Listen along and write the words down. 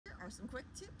some quick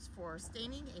tips for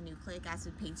staining a nucleic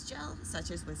acid paste gel, such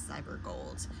as with SYBR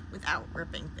Gold, without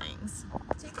ripping things.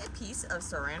 Take a piece of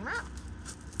saran wrap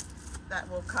that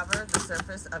will cover the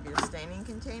surface of your staining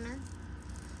container.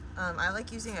 I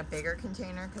like using a bigger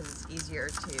container because it's easier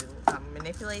to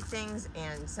manipulate things,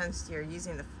 and since you're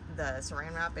using the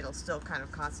saran wrap, it'll still kind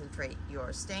of concentrate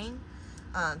your stain.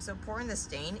 So pouring the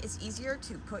stain, it's easier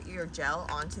to put your gel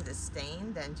onto the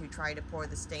stain than to try to pour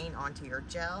the stain onto your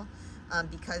gel,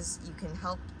 because you can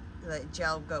help the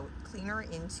gel go cleaner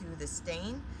into the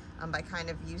stain by kind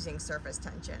of using surface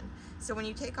tension. So when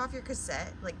you take off your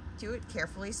cassette, like, do it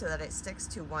carefully so that it sticks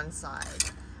to one side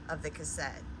of the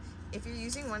cassette. If you're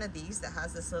using one of these that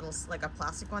has this little, like a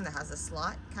plastic one that has a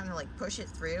slot, kind of like push it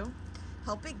through,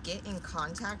 help it get in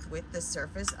contact with the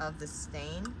surface of the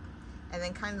stain, and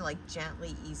then kind of like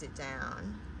gently ease it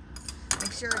down.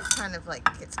 Make sure it's kind of like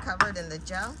it's covered in the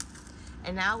gel.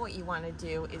 And now what you want to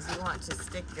do is you want to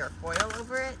stick your foil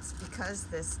over it, because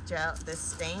this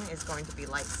stain is going to be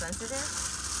light sensitive.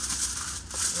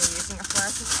 You're using a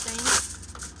fluorescent stain,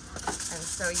 and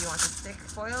so you want to stick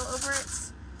foil over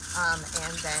it,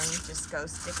 and then just go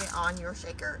stick it on your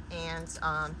shaker. And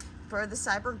for the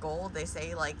SYBR Gold, they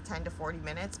say like 10 to 40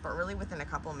 minutes, but really within a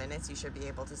couple minutes you should be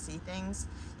able to see things.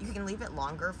 You can leave it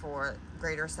longer for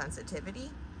greater sensitivity.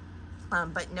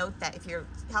 But note that if you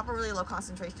have a really low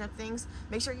concentration of things,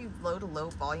 make sure you load a low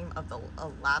volume of the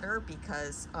ladder,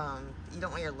 because you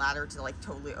don't want your ladder to like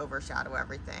totally overshadow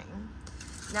everything.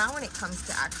 Now when it comes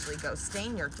to actually go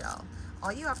stain your gel,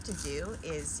 all you have to do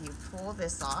is you pull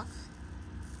this off,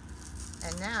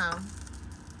 and now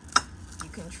you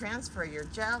can transfer your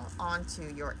gel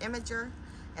onto your imager,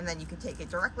 and then you can take it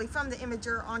directly from the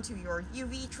imager onto your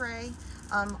UV tray.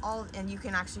 And you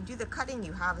can actually do the cutting.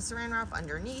 You have a saran wrap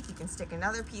underneath. You can stick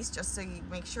another piece just so you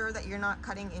make sure that you're not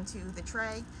cutting into the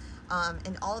tray.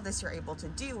 And all of this you're able to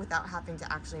do without having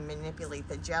to actually manipulate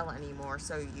the gel anymore,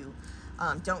 so you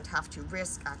don't have to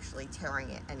risk actually tearing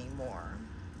it anymore.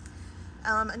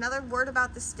 Another word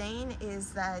about the stain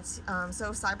is that,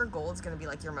 so SYBR Gold is going to be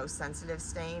like your most sensitive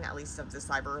stain, at least of the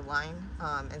SYBR line,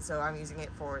 and so I'm using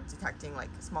it for detecting like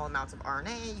small amounts of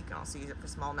RNA. You can also use it for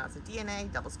small amounts of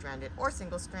DNA, double-stranded or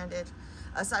single-stranded.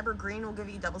 SYBR Green will give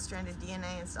you double-stranded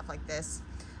DNA and stuff like this.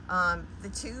 The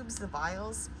tubes, the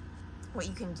vials, what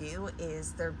you can do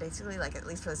is they're basically like, at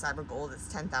least for the SYBR Gold,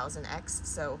 it's 10,000x.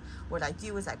 So what I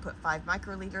do is I put 5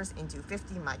 microliters into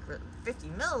 50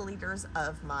 milliliters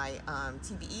of my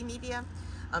TBE media.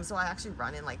 So I actually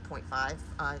run in like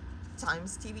 0.5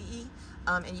 times TBE.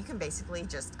 And you can basically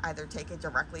just either take it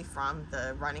directly from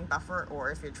the running buffer, or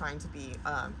if you're trying to be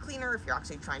cleaner, if you're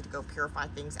actually trying to go purify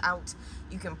things out,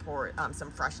 you can pour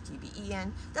some fresh TBE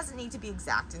in. Doesn't need to be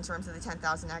exact in terms of the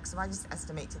 10,000x, so I just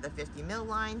estimate to the 50 mil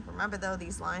line. Remember though,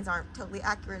 these lines aren't totally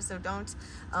accurate, so don't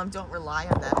rely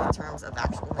on them in terms of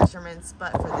actual measurements,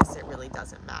 but for this it really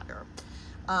doesn't matter.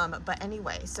 But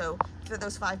anyway, so for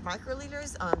those 5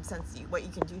 microliters, what you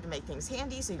can do to make things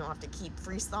handy so you don't have to keep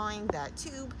freeze thawing that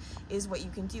tube is, what you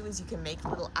can do is you can make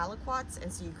little aliquots,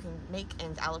 and so you can make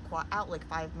and aliquot out like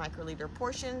 5 microliter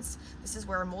portions. This is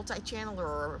where a multi-channel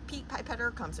or a repeat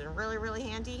pipetter comes in really, really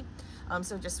handy.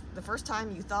 So just the first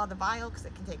time you thaw the vial, because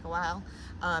it can take a while,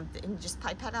 and just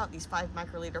pipette out these 5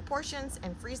 microliter portions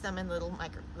and freeze them in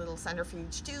little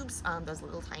centrifuge tubes, those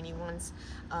little tiny ones,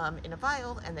 in a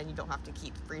vial, and then you don't have to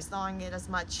keep freeze thawing it as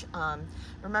much.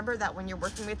 Remember that when you're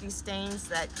working with these stains,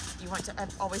 that you want to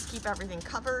always keep everything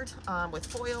covered with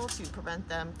foil to prevent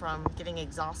them from getting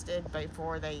exhausted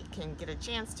before they can get a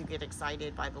chance to get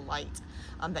excited by the light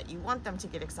that you want them to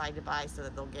get excited by, so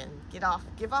that they'll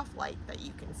give off light that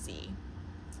you can see.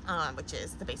 Which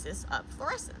is the basis of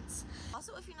fluorescence.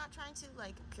 Also, if you're not trying to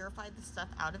like purify the stuff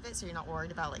out of it, so you're not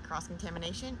worried about like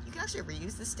cross-contamination, you can actually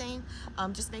reuse the stain.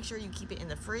 Just make sure you keep it in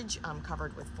the fridge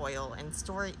covered with foil, and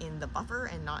store it in the buffer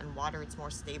and not in water. It's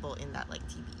more stable in that like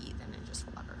TBE than in just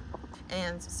water.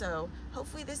 And so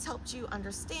hopefully this helped you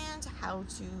understand how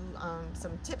to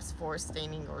some tips for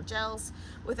staining your gels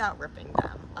without ripping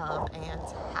them, and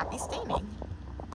happy staining.